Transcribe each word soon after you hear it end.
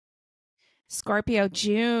Scorpio,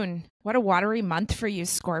 June. What a watery month for you,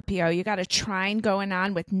 Scorpio. You got a trine going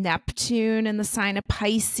on with Neptune in the sign of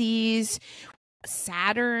Pisces,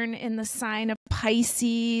 Saturn in the sign of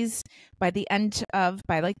Pisces. By the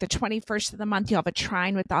like the 21st of the month, you'll have a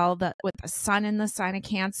trine with the sun in the sign of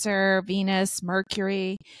Cancer, Venus,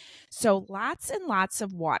 Mercury. So lots and lots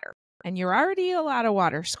of water. And you're already a lot of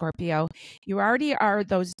water, Scorpio. You already are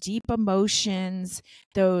those deep emotions,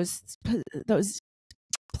 those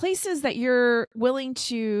places that you're willing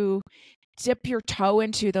to dip your toe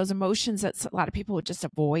into, those emotions that a lot of people would just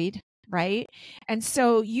avoid, right? And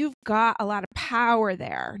so you've got a lot of power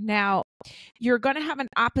there. Now, you're going to have an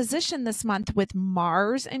opposition this month with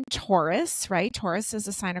Mars and Taurus, right? Taurus is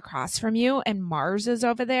a sign across from you, and Mars is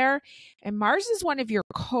over there. And Mars is one of your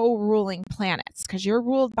co-ruling planets because you're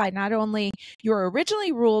ruled by you were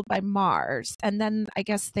originally ruled by Mars, and then I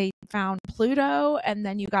guess they found Pluto, and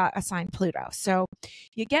then you got assigned Pluto. So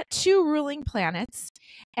you get two ruling planets,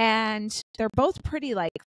 and they're both pretty,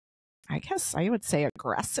 like, I guess I would say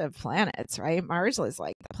aggressive planets, right? Mars is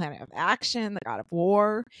like the planet of action, the god of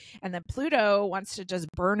war. And then Pluto wants to just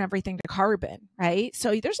burn everything to carbon, right?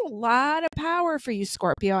 So there's a lot of power for you,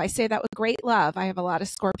 Scorpio. I say that with great love. I have a lot of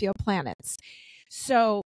Scorpio planets.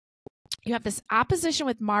 So you have this opposition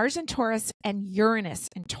with Mars and Taurus and Uranus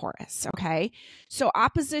and Taurus, okay? So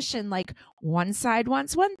opposition, like one side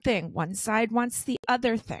wants one thing, one side wants the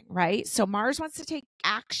other thing, right? So Mars wants to take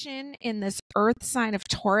action in this earth sign of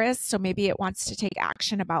Taurus. So maybe it wants to take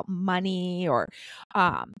action about money, or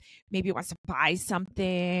maybe it wants to buy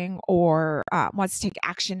something, or wants to take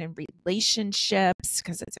action in relationships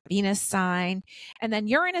because it's a Venus sign. And then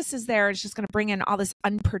Uranus is there. It's just going to bring in all this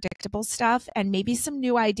unpredictable stuff and maybe some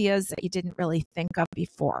new ideas that you didn't really think of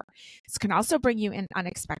before. This can also bring you in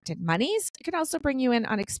unexpected monies. It can also bring you in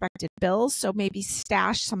unexpected bills. So maybe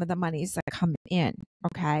stash some of the monies that come in.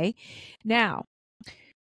 Okay. Now,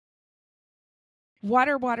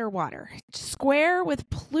 water. Square with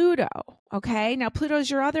Pluto. Okay. Now, Pluto is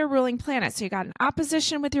your other ruling planet. So you got an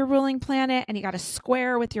opposition with your ruling planet, and you got a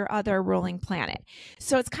square with your other ruling planet.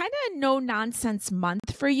 So it's kind of a no nonsense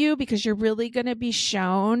month for you because you're really going to be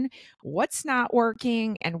shown what's not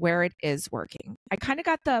working and where it is working. I kind of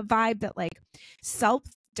got the vibe that, like,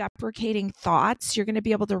 self-deprecating thoughts, you're going to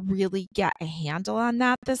be able to really get a handle on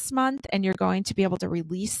that this month, and you're going to be able to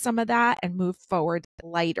release some of that and move forward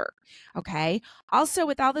lighter. Okay. Also,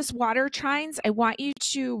 with all this water trines, I want you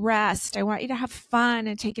to rest. I want you to have fun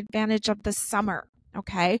and take advantage of the summer.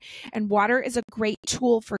 Okay. And water is a great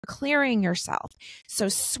tool for clearing yourself. So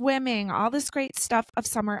swimming, all this great stuff of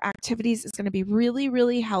summer activities is going to be really,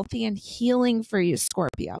 really healthy and healing for you,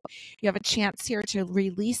 Scorpio. You have a chance here to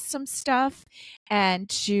release some stuff and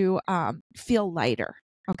to feel lighter.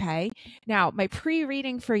 Okay. Now, my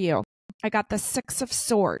pre-reading for you, I got the Six of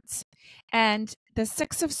Swords. And the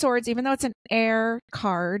Six of Swords, even though it's an air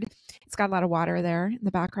card, it's got a lot of water there in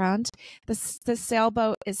the background. The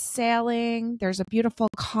sailboat is sailing. There's a beautiful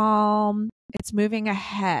calm. It's moving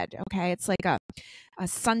ahead. Okay. It's like a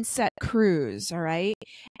sunset cruise. All right.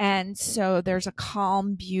 And so there's a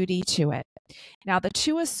calm beauty to it. Now, the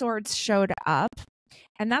Two of Swords showed up.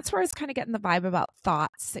 And that's where I was kind of getting the vibe about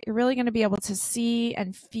thoughts, that you're really going to be able to see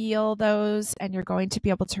and feel those, and you're going to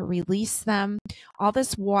be able to release them. All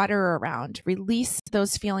this water around, release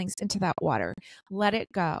those feelings into that water. Let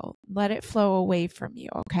it go. Let it flow away from you,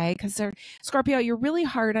 okay? Because Scorpio, you're really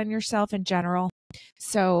hard on yourself in general.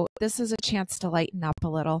 So this is a chance to lighten up a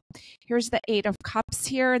little. Here's the Eight of Cups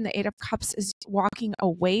here, and the Eight of Cups is walking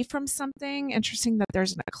away from something. Interesting that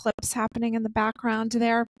there's an eclipse happening in the background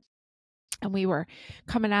there. And we were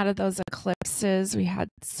coming out of those eclipses. We had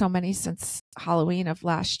so many since Halloween of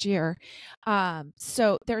last year.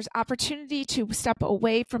 So there's opportunity to step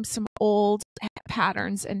away from some old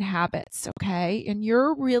patterns and habits, okay? And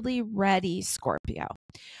you're really ready, Scorpio.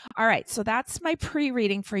 All right, so that's my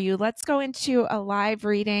pre-reading for you. Let's go into a live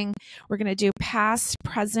reading. We're going to do past,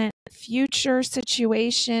 present, future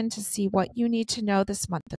situation to see what you need to know this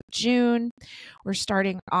month of June. We're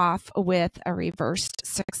starting off with a reversed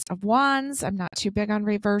Six of Wands. I'm not too big on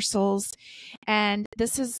reversals. And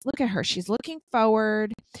this is, look at her. She's looking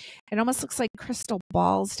forward. It almost looks like crystal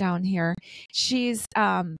balls down here. She's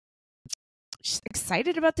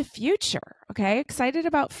excited about the future, okay? Excited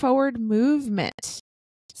about forward movement.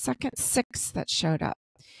 Second six that showed up.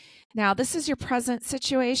 Now, this is your present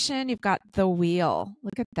situation. You've got the wheel.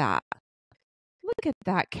 Look at that. Look at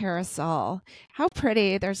that carousel. How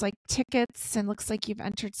pretty. There's like tickets, and looks like you've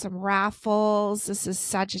entered some raffles. This is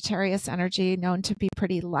Sagittarius energy, known to be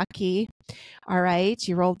pretty lucky. All right.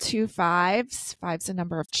 You rolled 2 5s. 5's a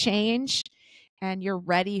number of change. and you're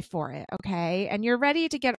ready for it, okay? And you're ready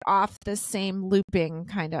to get off this same looping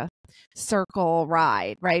kind of circle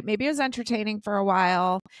ride, right? Maybe it was entertaining for a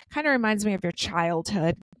while, kind of reminds me of your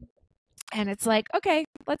childhood. And it's like, okay,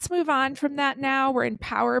 let's move on from that now. We're in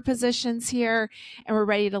power positions here and we're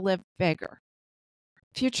ready to live bigger.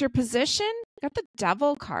 Future position, got the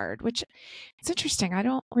Devil card, which it's interesting. I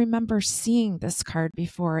don't remember seeing this card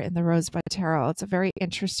before in the Rosebud Tarot. It's a very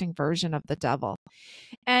interesting version of the Devil.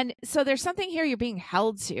 And so there's something here you're being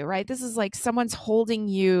held to, right? This is like someone's holding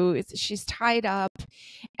you. She's tied up.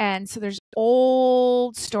 And so there's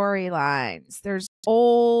old storylines. There's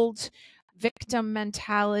old victim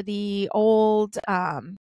mentality, old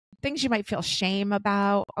things you might feel shame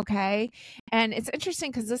about, okay? And it's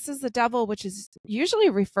interesting because this is the Devil, which is usually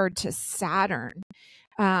referred to Saturn.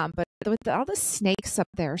 But with all the snakes up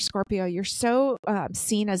there, Scorpio, you're so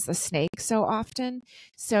seen as the snake so often.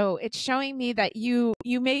 So it's showing me that you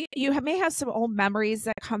may have some old memories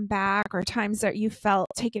that come back, or times that you felt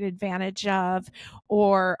taken advantage of,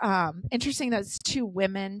 or interesting that it's two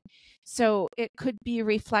women. So it could be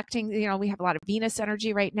reflecting, we have a lot of Venus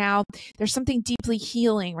energy right now. There's something deeply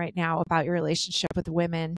healing right now about your relationship with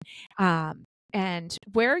women, and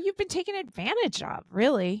where you've been taken advantage of,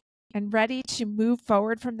 really. And ready to move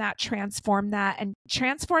forward from that, transform that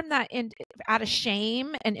out of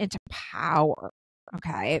shame and into power.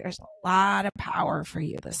 Okay, there's a lot of power for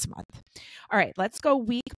you this month. All right, let's go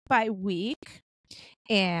week by week.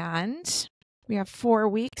 And we have 4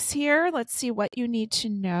 weeks here. Let's see what you need to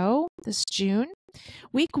know this June.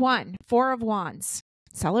 Week 1, 4 of Wands,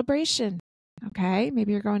 celebration. Okay,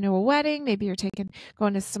 maybe you're going to a wedding. Maybe you're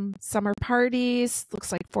going to some summer parties.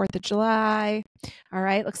 Looks like 4th of July. All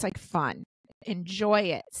right, looks like fun. Enjoy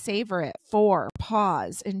it. Savor it. 4,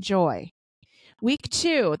 pause. Enjoy. Week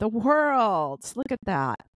 2, the World. Look at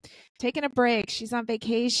that. Taking a break. She's on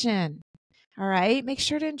vacation. All right, make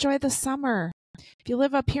sure to enjoy the summer. If you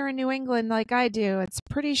live up here in New England like I do, it's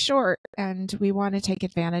pretty short and we want to take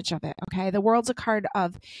advantage of it. Okay, the World's a card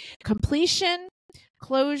of completion,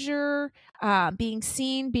 closure, being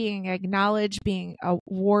seen, being acknowledged, being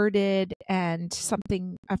awarded, and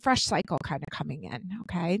a fresh cycle kind of coming in.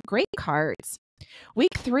 Okay, great cards.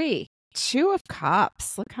 Week 3, 2 of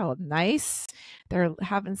Cups. Look how nice. They're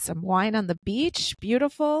having some wine on the beach.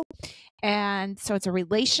 Beautiful. And so it's a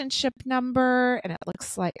relationship number, and it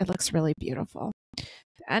looks really beautiful.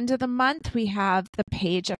 End of the month, we have the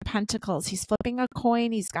Page of Pentacles. He's flipping a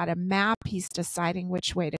coin. He's got a map. He's deciding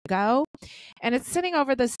which way to go. And it's sitting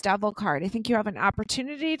over this Devil card. I think you have an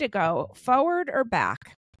opportunity to go forward or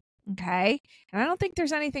back. Okay. And I don't think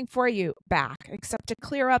there's anything for you back except to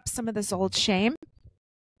clear up some of this old shame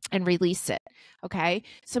and release it. Okay.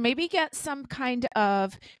 So maybe get some kind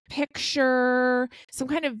of picture, some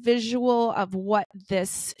kind of visual of what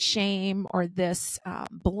this shame or this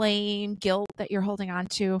blame, guilt that you're holding on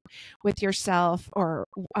to with yourself, or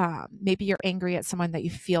maybe you're angry at someone that you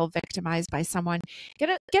feel victimized by someone. Get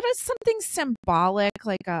us something symbolic,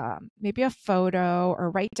 like maybe a photo, or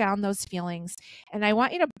write down those feelings. And I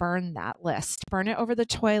want you to burn that list, burn it over the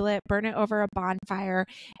toilet, burn it over a bonfire,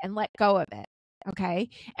 and let go of it. Okay.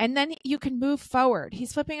 And then you can move forward.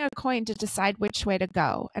 He's flipping a coin to decide which way to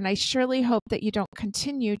go. And I surely hope that you don't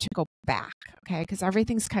continue to go back. Okay. Because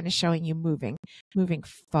everything's kind of showing you moving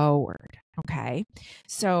forward. Okay.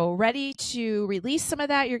 So ready to release some of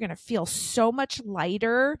that. You're going to feel so much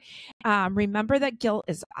lighter. Remember that guilt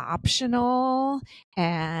is optional.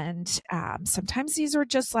 And sometimes these are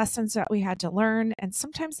just lessons that we had to learn. And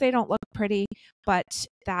sometimes they don't look pretty, but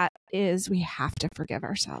we have to forgive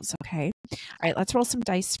ourselves. Okay. All right. Let's roll some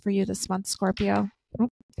dice for you this month, Scorpio.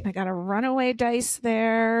 I got a runaway dice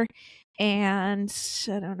there, and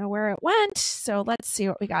I don't know where it went. So let's see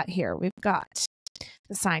what we got here. We've got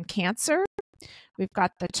the sign Cancer. We've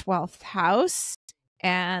got the 12th house.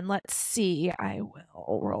 And let's see. I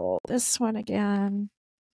will roll this one again.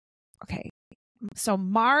 Okay. So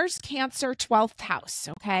Mars, Cancer, 12th house.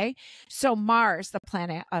 Okay. So Mars, the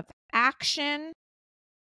planet of action.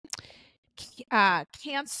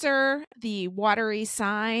 Cancer, the watery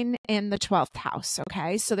sign, in the 12th house.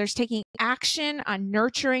 Okay. So there's taking action on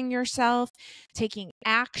nurturing yourself, taking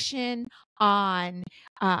action on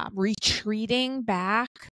retreating back,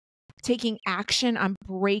 taking action on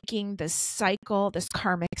breaking this cycle, this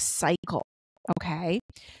karmic cycle. Okay.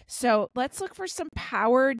 So let's look for some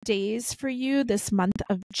power days for you this month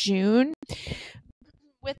of June.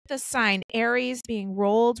 With the sign Aries being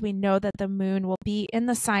rolled, we know that the moon will be in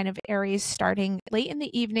the sign of Aries starting late in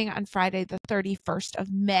the evening on Friday, the 31st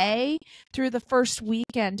of May through the first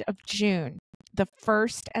weekend of June. the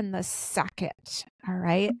 1st and the 2nd. All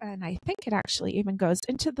right. And I think it actually even goes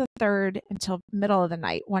into the 3rd until middle of the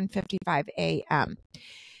night, 1:55 a.m.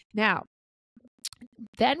 Now,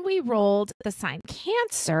 then we rolled the sign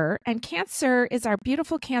Cancer, and Cancer is our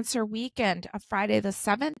beautiful Cancer weekend of Friday the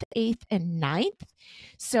 7th, 8th, and 9th.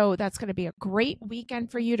 So that's going to be a great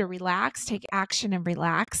weekend for you to relax, take action in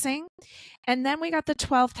relaxing. And then we got the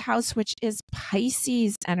 12th house, which is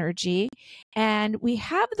Pisces energy. And we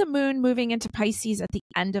have the moon moving into Pisces at the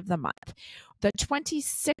end of the month. The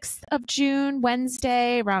 26th of June,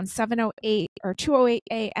 Wednesday, around 7:08 or 2:08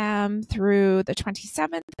 a.m. through the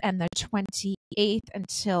 27th, and the 28th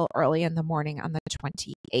until early in the morning on the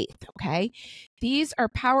 28th. Okay. These are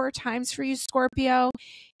power times for you, Scorpio.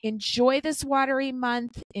 Enjoy this watery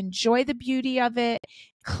month. Enjoy the beauty of it.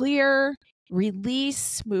 Clear,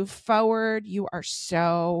 release, move forward. You are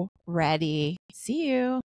so ready. See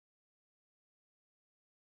you.